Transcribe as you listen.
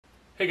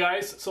Hey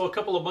guys, so a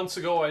couple of months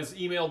ago I was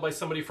emailed by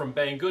somebody from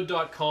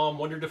Banggood.com,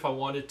 wondered if I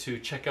wanted to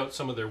check out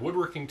some of their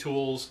woodworking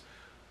tools.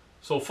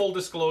 So full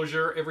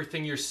disclosure,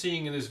 everything you're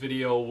seeing in this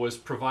video was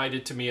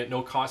provided to me at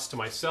no cost to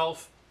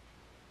myself.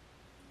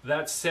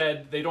 That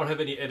said, they don't have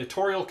any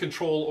editorial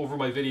control over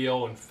my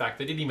video. In fact,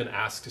 they didn't even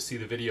ask to see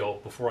the video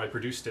before I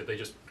produced it. They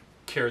just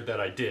cared that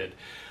I did.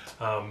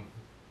 And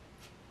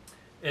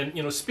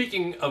you know,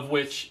 speaking of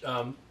which,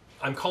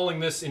 I'm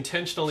calling this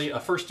intentionally a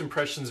first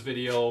impressions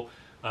video.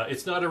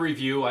 It's not a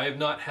review. I have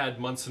not had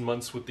months and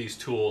months with these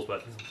tools,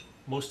 but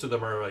most of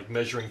them are like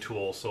measuring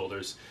tools, so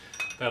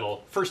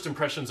first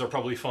impressions are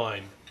probably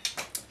fine.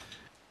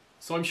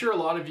 So I'm sure a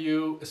lot of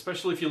you,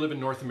 especially if you live in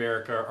North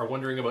America, are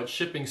wondering about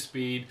shipping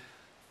speed,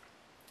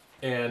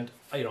 and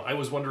I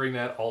was wondering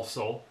that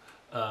also,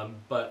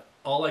 but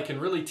all I can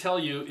really tell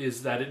you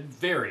is that it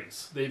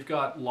varies. They've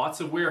got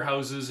lots of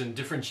warehouses in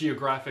different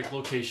geographic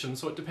locations,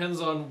 so it depends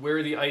on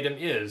where the item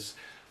is.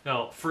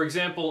 Now, for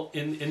example,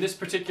 in this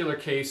particular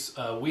case,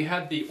 we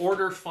had the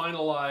order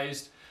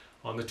finalized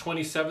on the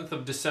 27th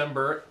of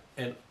December,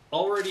 and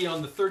already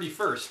on the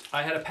 31st,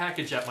 I had a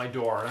package at my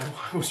door, and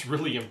I was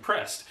really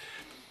impressed.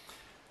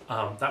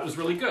 That was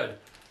really good.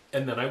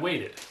 And then I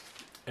waited,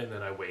 and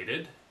then I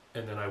waited,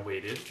 and then I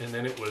waited, and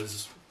then it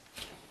was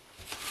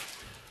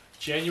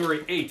January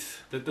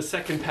 8th that the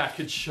second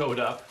package showed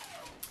up,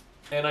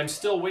 and I'm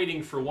still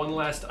waiting for one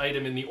last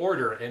item in the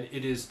order, and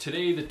it is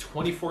today, the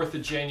 24th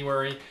of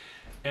January,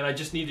 and I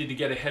just needed to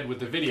get ahead with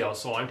the video,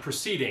 so I'm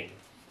proceeding.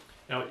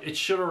 Now, it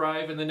should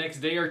arrive in the next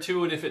day or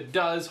two, and if it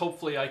does,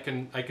 hopefully I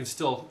can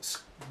still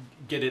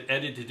get it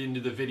edited into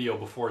the video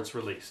before it's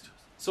released.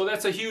 So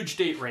that's a huge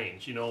date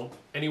range, you know,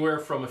 anywhere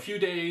from a few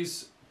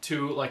days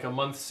to like a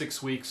month,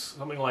 6 weeks,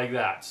 something like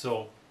that.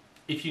 So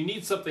if you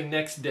need something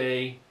next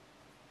day,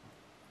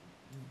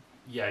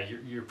 yeah,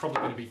 you're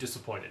probably going to be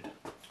disappointed.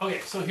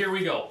 Okay, so here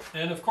we go.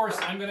 And of course,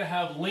 I'm going to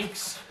have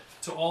links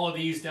to all of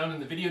these down in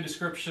the video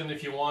description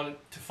if you want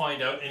to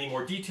find out any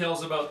more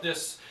details about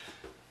this.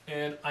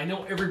 And I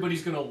know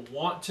everybody's going to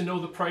want to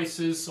know the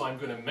prices, so I'm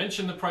going to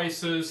mention the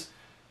prices.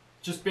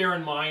 Just bear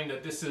in mind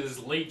that this is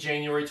late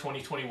January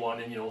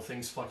 2021, and you know,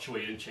 things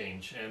fluctuate and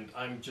change, and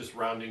I'm just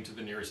rounding to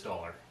the nearest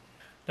dollar.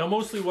 Now,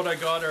 mostly what I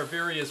got are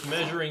various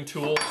measuring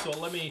tools, so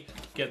let me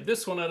get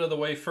this one out of the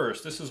way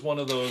first. This is one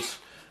of those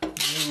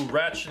new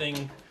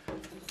ratcheting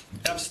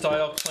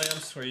F-style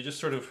clamps where you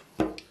just sort of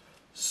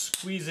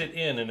squeeze it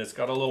in, and it's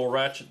got a little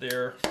ratchet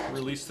there,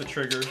 release the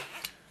trigger.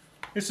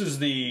 This is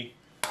the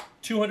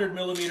 200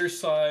 millimeter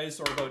size,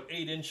 or about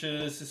 8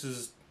 inches. This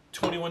is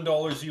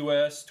 $21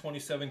 US,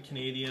 27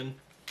 Canadian.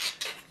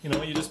 You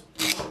know, you just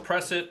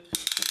press it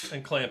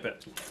and clamp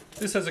it.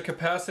 This has a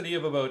capacity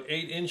of about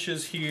 8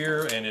 inches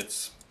here, and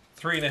it's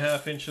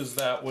 3.5 inches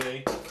that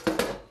way.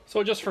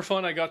 So just for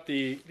fun, I got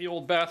the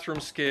old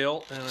bathroom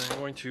scale, and I'm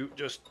going to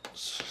just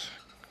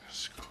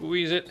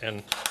squeeze it,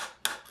 and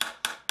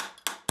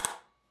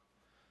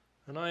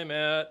I'm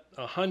at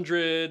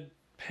 100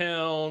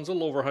 pounds, a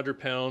little over 100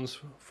 pounds,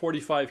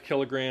 45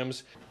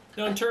 kilograms.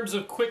 Now, in terms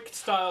of quick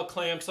style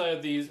clamps, I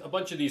have a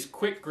bunch of these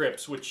quick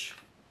grips, which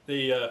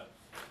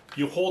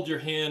you hold your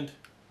hand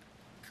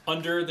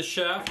under the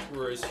shaft,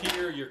 whereas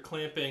here you're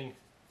clamping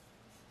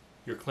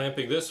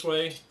this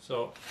way.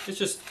 So it's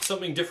just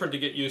something different to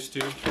get used to.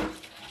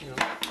 You know.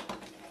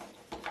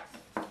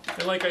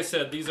 And like I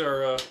said, these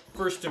are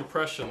first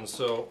impressions.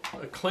 So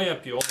a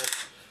clamp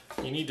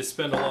you need to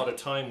spend a lot of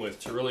time with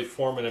to really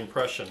form an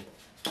impression.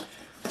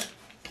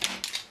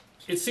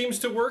 It seems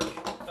to work.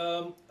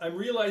 I'm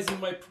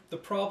realizing the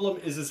problem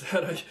is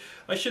that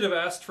I should have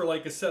asked for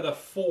like a set of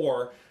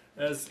 4,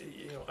 as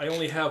you know, I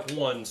only have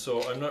 1,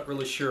 so I'm not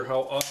really sure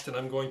how often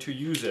I'm going to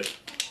use it.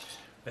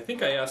 I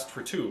think I asked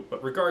for 2,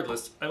 but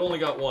regardless, I've only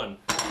got 1.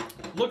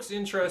 Looks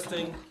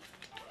interesting.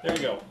 There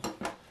you go.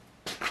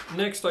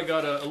 Next, I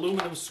got an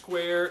aluminum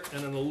square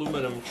and an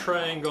aluminum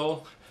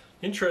triangle.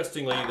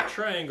 Interestingly, the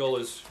triangle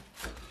is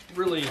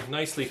really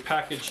nicely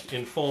packaged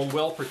in foam,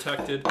 well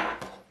protected.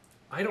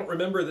 I don't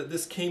remember that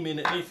this came in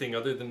anything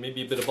other than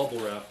maybe a bit of bubble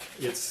wrap.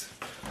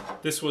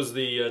 This was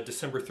the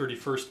December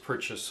 31st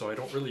purchase, so I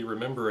don't really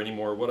remember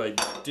anymore what I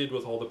did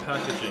with all the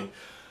packaging.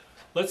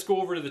 Let's go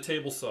over to the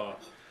table saw.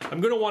 I'm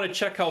going to want to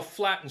check how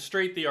flat and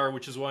straight they are,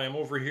 which is why I'm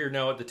over here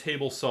now at the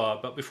table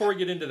saw. But before we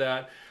get into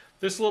that,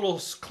 this little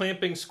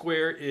clamping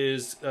square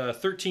is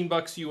 13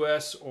 bucks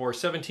US or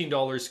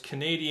 $17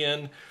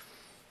 Canadian.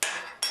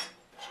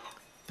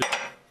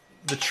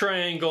 The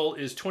triangle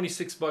is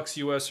 26 bucks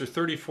US or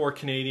 34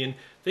 Canadian.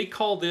 They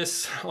call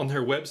this, on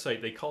their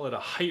website, they call it a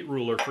height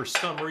ruler for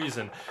some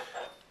reason.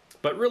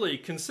 But really,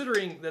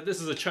 considering that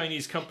this is a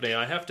Chinese company,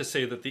 I have to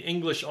say that the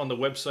English on the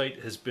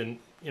website has been,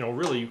 you know,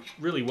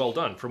 really well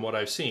done from what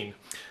I've seen.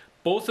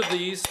 Both of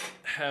these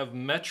have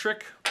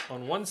metric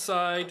on one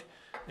side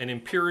and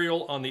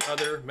imperial on the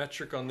other.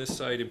 Metric on this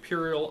side,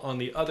 imperial on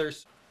the other.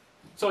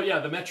 So yeah,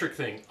 the metric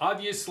thing.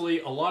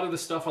 Obviously, a lot of the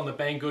stuff on the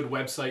Banggood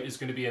website is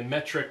going to be in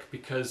metric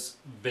because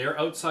they're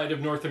outside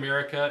of North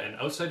America, and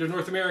outside of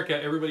North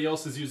America, everybody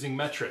else is using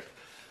metric.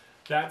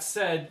 That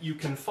said, you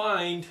can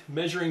find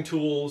measuring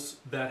tools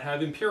that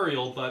have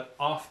imperial, but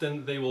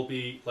often they will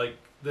be like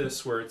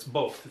this, where it's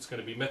both. It's going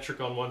to be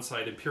metric on one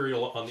side,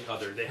 imperial on the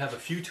other. They have a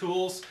few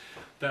tools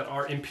that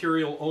are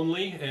imperial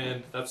only,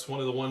 and that's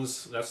one of the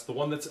ones, that's the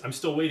one that's I'm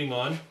still waiting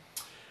on.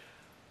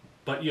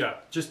 But yeah,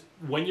 just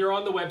when you're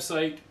on the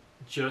website,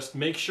 just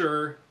make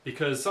sure,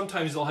 because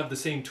sometimes they'll have the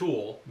same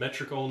tool,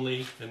 metric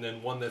only, and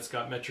then one that's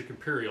got metric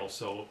imperial.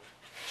 So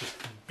just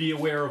be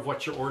aware of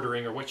what you're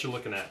ordering or what you're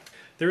looking at.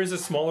 There is a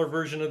smaller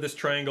version of this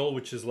triangle,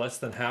 which is less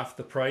than half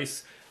the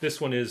price. This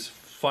one is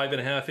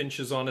 5.5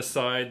 inches on a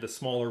side. The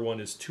smaller one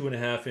is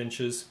 2.5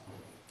 inches.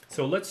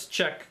 So let's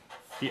check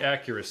the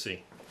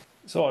accuracy.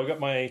 So I've got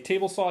my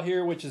table saw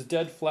here, which is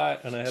dead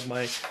flat, and I have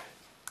my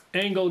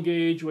angle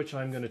gauge, which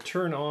I'm going to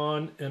turn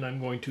on, and I'm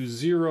going to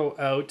zero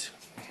out.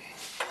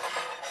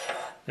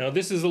 Now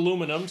this is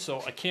aluminum,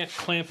 so I can't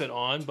clamp it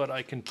on, but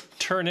I can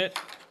turn it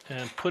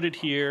and put it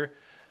here,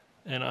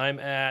 and I'm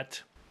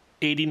at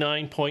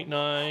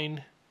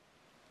 89.9,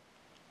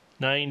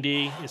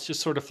 90. It's just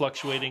sort of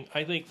fluctuating.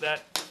 I think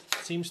that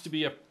seems to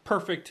be a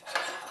perfect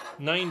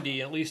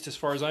 90, at least as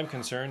far as I'm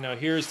concerned. Now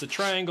here's the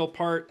triangle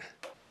part,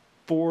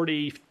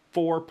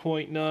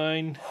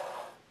 44.9,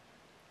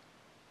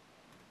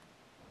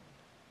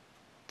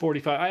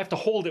 45. I have to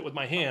hold it with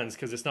my hands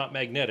because it's not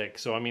magnetic,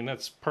 so I mean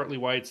that's partly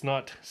why it's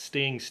not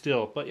staying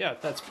still. But yeah,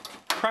 that's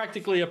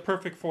practically a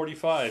perfect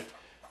 45.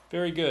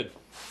 Very good.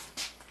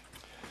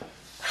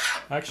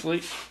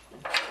 Actually,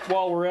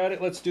 while we're at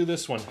it, let's do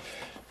this one.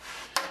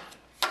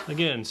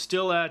 Again,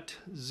 still at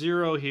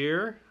 0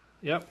 here.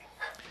 Yep.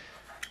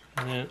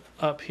 And then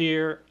up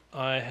here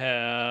I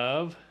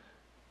have,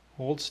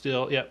 hold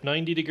still, yep,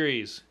 90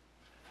 degrees.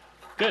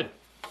 Good.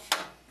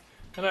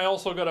 And I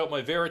also got out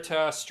my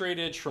Veritas straight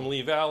edge from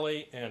Lee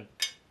Valley, and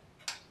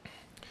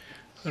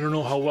I don't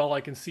know how well I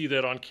can see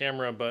that on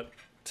camera, but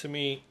to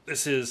me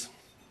this is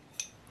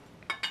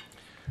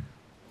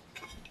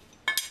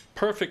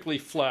perfectly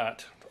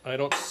flat. I'm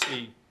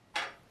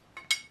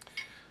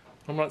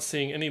not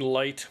seeing any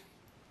light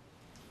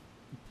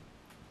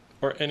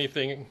or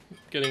anything.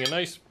 Getting a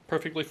nice,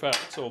 perfectly flat.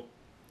 So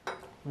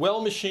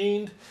well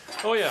machined.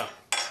 Oh yeah.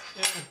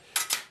 And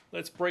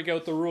let's break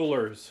out the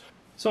rulers.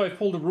 So I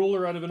pulled a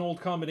ruler out of an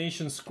old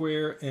combination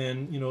square,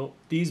 and you know,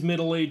 these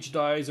middle-aged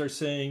dies are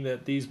saying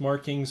that these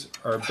markings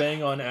are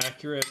bang on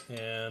accurate,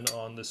 and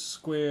on the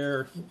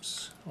square,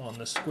 oops, on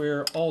the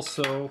square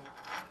also,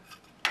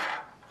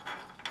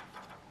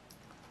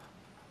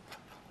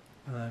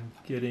 I'm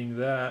getting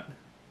that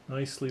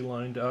nicely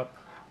lined up.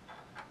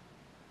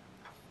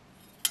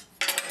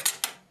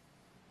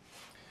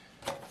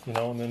 You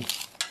know, and then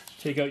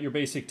take out your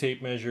basic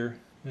tape measure,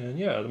 and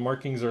yeah, the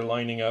markings are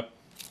lining up.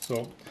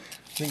 So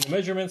I think the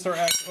measurements are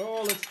accurate.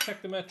 Oh, let's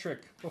check the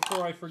metric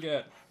before I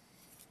forget.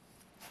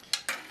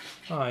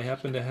 I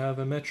happen to have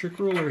a metric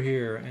ruler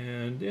here,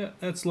 and yeah,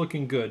 that's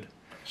looking good.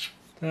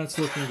 That's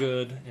looking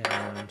good,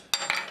 and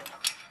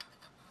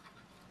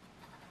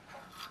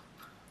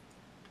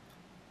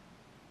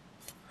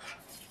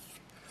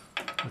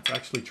let's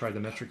actually try the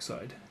metric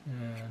side.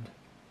 And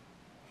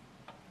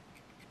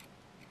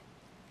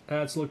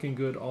that's looking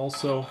good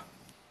also.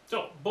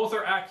 So both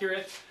are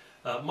accurate.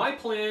 My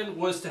plan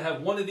was to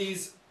have one of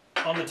these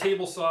on the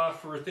table saw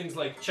for things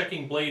like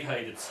checking blade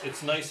height.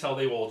 It's nice how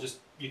they will just,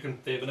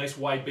 they have a nice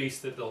wide base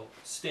that they'll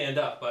stand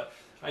up, but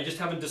I just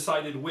haven't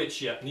decided which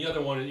yet. And the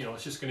other one, you know,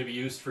 it's just going to be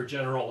used for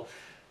general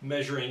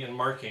measuring and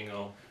marking.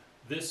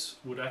 This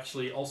would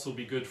actually also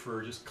be good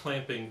for just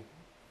clamping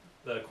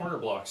the corner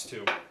blocks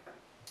too.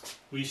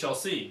 We shall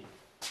see.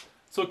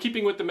 So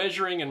keeping with the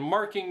measuring and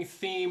marking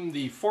theme,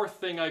 the fourth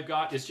thing I've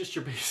got is just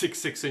your basic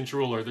 6-inch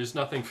ruler. There's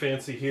nothing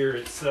fancy here.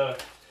 It's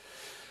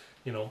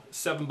you know,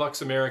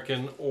 $7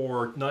 American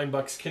or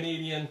 $9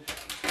 Canadian.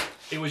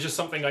 It was just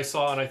something I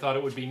saw and I thought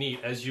it would be neat.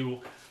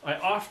 I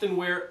often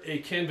wear a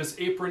canvas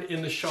apron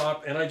in the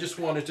shop, and I just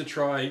wanted to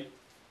try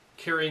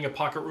carrying a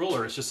pocket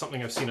ruler. It's just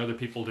something I've seen other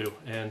people do,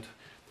 and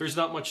there's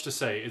not much to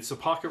say. It's a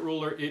pocket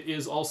ruler. It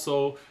is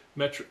also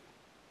metric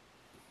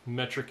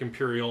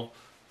imperial,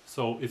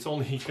 so it's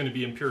only going to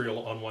be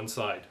imperial on one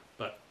side.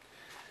 But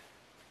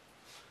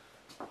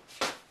I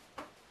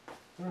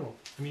don't know.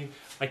 I mean,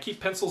 I keep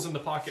pencils in the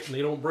pocket and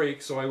they don't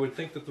break, so I would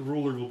think that the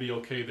ruler will be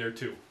okay there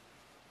too.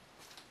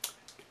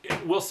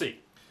 We'll see.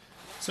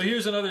 So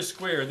here's another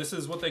square. This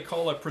is what they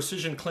call a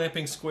precision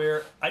clamping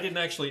square. I didn't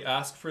actually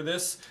ask for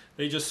this.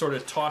 They just sort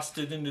of tossed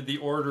it into the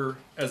order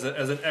as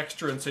an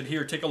extra and said,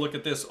 here, take a look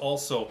at this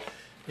also.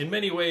 In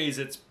many ways,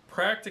 it's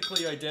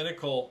practically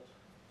identical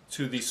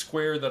to the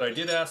square that I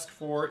did ask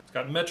for. It's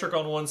got metric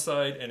on one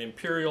side and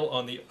imperial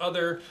on the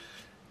other.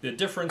 The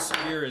difference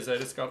here is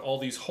that it's got all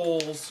these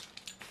holes.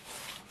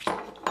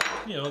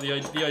 You know,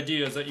 the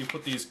idea is that you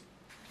put these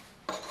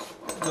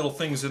little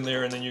things in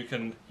there and then you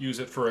can use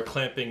it for a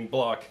clamping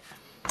block.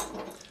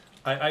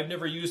 I've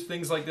never used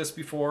things like this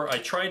before. I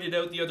tried it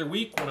out the other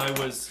week when I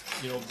was,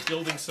 you know,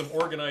 building some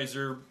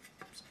organizer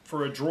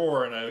for a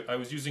drawer, and I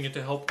was using it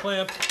to help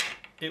clamp.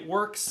 It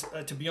works.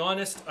 To be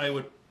honest, I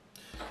would,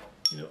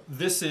 you know,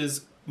 this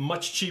is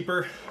much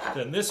cheaper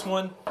than this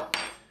one.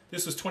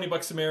 This was 20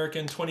 bucks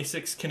American,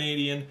 26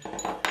 Canadian.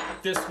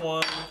 This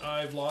one,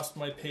 I've lost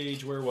my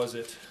page, where was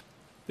it?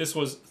 This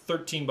was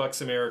 13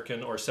 bucks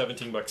American or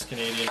 17 bucks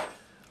Canadian.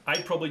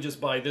 I'd probably just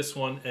buy this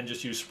one and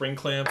just use spring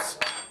clamps,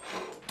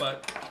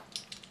 but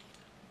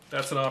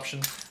that's an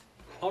option.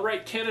 All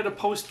right, Canada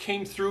Post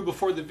came through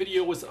before the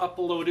video was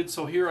uploaded,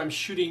 so here I'm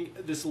shooting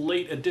this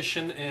late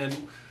edition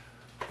and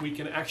we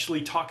can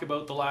actually talk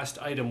about the last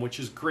item,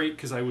 which is great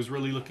because I was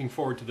really looking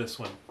forward to this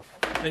one.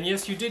 And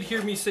yes, you did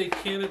hear me say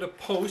Canada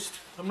Post.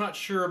 I'm not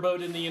sure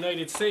about in the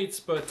United States,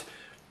 but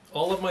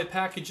all of my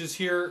packages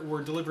here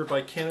were delivered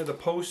by Canada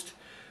Post,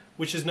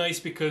 which is nice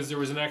because there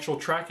was an actual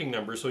tracking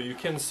number, so you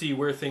can see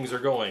where things are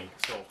going.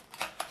 So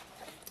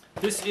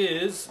this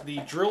is the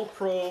Drill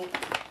Pro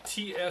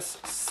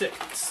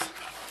TS6.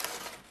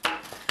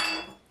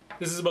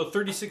 This is about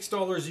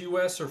 $36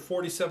 US or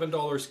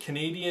 $47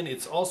 Canadian.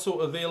 It's also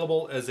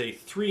available as a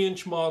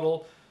 3-inch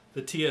model,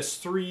 the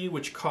TS3,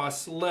 which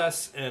costs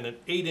less, and an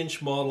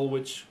 8-inch model,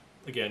 which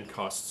again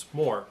costs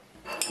more.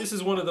 This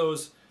is one of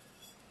those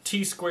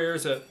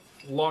T-squares that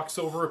locks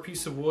over a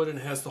piece of wood and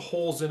has the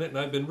holes in it, and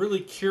I've been really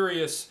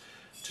curious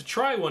to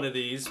try one of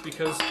these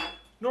because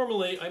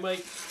normally I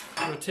might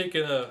take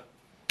a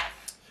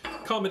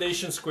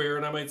combination square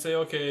and I might say,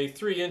 okay,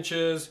 3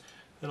 inches,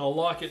 and I'll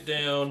lock it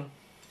down.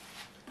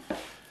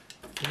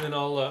 And then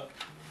I'll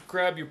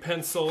grab your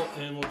pencil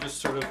and we'll just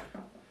sort of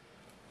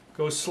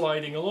go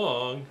sliding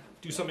along,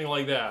 do something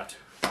like that.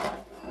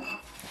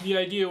 The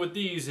idea with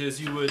these is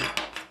you would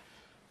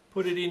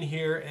put it in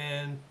here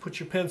and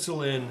put your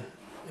pencil in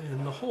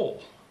the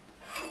hole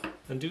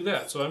and do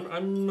that. So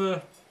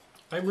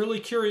I'm really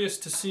curious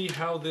to see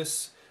how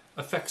this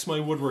affects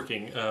my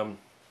woodworking.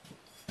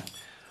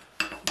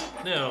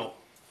 Now,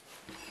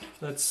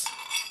 let's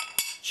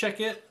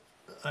check it.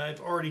 I've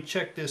already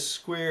checked this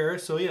square,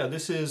 so yeah, the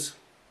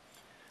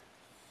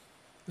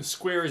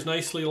square is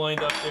nicely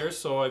lined up there,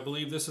 so I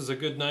believe this is a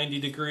good 90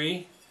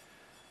 degree.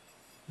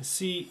 Let's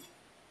see,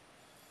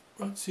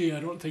 I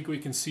don't think we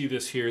can see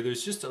this here.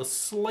 There's just a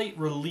slight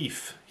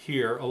relief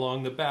here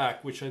along the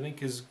back, which I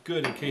think is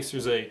good in case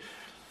there's a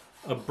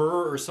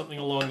burr or something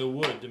along the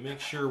wood to make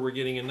sure we're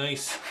getting a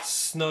nice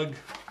snug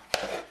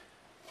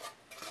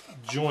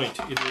joint.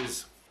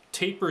 It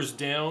tapers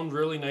down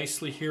really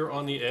nicely here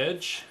on the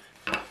edge.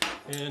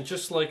 And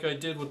just like I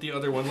did with the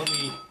other one,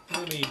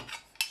 let me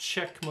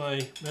check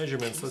my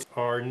measurements.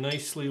 Are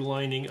nicely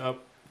lining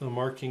up. The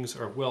markings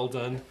are well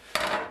done.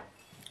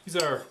 These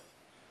are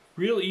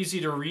real easy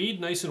to read,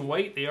 nice and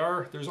white.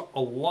 There's a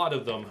lot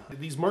of them.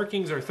 These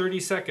markings are 30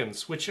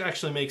 seconds, which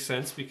actually makes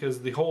sense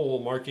because the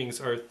hole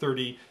markings are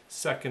 30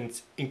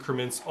 seconds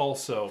increments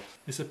also.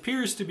 This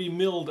appears to be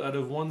milled out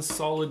of one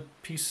solid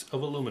piece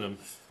of aluminum.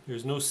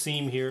 There's no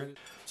seam here.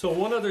 So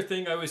one other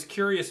thing I was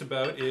curious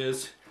about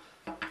is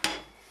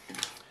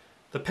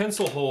the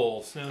pencil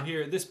holes. Now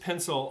here, this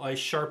pencil, I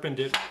sharpened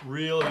it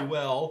really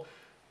well,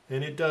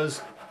 and it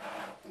does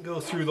go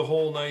through the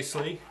hole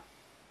nicely.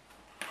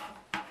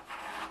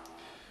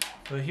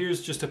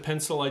 Here's just a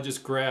pencil I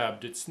just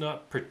grabbed. It's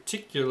not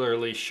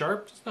particularly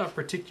sharp, it's not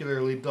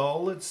particularly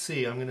dull. Let's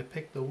see, I'm going to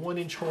pick the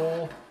 1-inch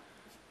hole.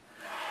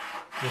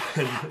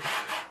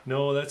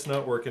 No, that's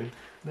not working.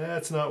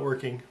 That's not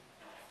working.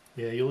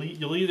 Yeah,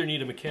 you'll either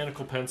need a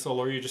mechanical pencil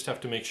or you just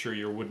have to make sure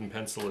your wooden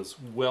pencil is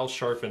well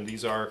sharpened.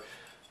 These are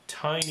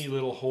tiny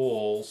little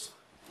holes.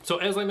 So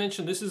as I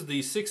mentioned, this is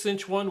the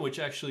 6-inch one, which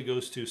actually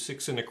goes to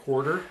 6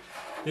 1/4.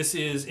 This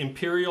is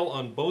imperial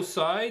on both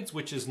sides,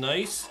 which is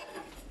nice.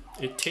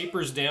 It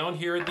tapers down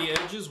here at the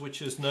edges,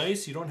 which is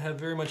nice. You don't have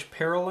very much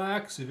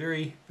parallax, a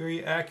very,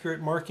 very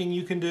accurate marking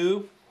you can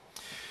do.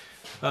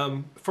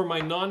 For my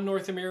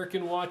non-North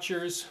American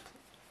watchers,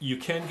 you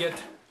can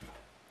get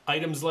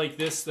items like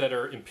this that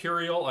are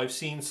imperial. I've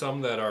seen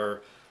some that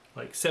are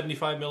like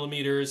 75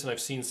 millimeters, and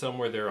I've seen some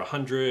where they're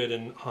 100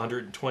 and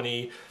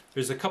 120.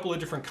 There's a couple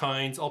of different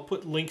kinds. I'll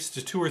put links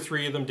to 2 or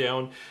 3 of them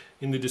down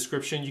in the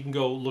description. You can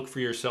go look for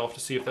yourself to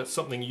see if that's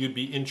something you'd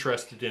be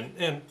interested in.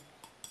 And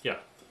yeah,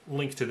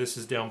 link to this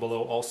is down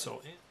below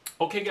also.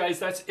 Okay guys,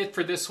 that's it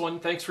for this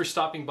one. Thanks for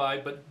stopping by,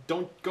 but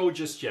don't go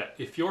just yet.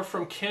 If you're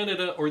from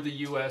Canada or the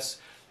US,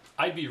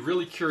 I'd be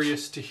really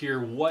curious to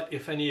hear what,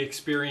 if any,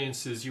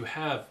 experiences you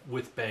have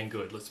with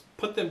Banggood. Let's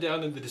put them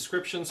down in the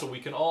description so we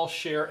can all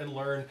share and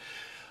learn.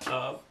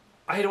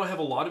 I don't have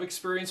a lot of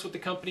experience with the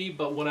company,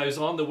 but when I was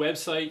on the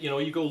website,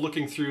 you go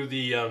looking through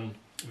the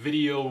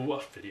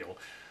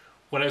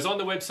When I was on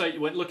the website,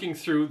 you went looking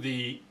through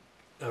the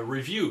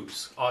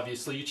reviews.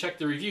 Obviously, you check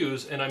the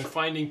reviews, and I'm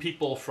finding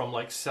people from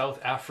like South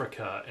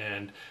Africa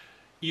and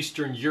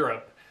Eastern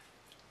Europe,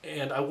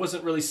 and I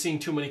wasn't really seeing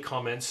too many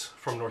comments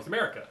from North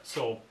America.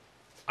 So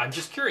I'm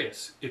just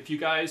curious if you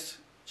guys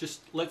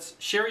let's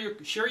share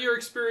your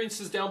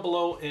experiences down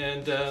below,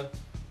 and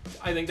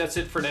I think that's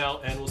it for now,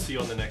 and we'll see you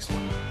on the next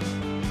one.